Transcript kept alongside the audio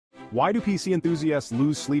Why do PC enthusiasts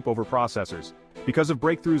lose sleep over processors? Because of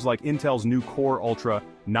breakthroughs like Intel's new Core Ultra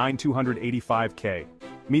 9285K.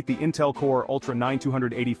 Meet the Intel Core Ultra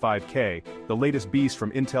 9285K, the latest beast from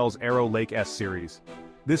Intel's Arrow Lake S series.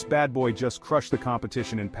 This bad boy just crushed the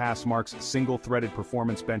competition in PassMark's single-threaded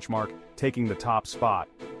performance benchmark, taking the top spot.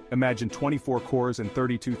 Imagine 24 cores and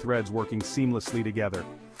 32 threads working seamlessly together.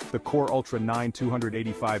 The Core Ultra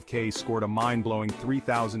 9285K scored a mind-blowing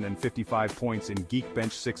 3,055 points in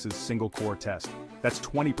Geekbench 6's single-core test. That's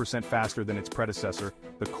 20% faster than its predecessor,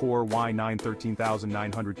 the Core i9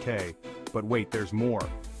 13900K. But wait, there's more.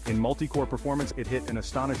 In multi-core performance it hit an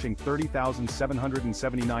astonishing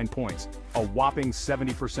 30,779 points, a whopping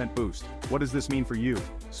 70% boost. What does this mean for you?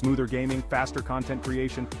 Smoother gaming, faster content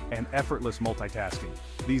creation, and effortless multitasking.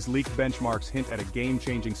 These leaked benchmarks hint at a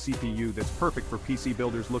game-changing CPU that's perfect for PC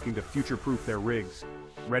builders looking to future-proof their rigs.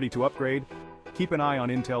 Ready to upgrade? Keep an eye on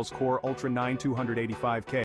Intel's Core Ultra 9285K.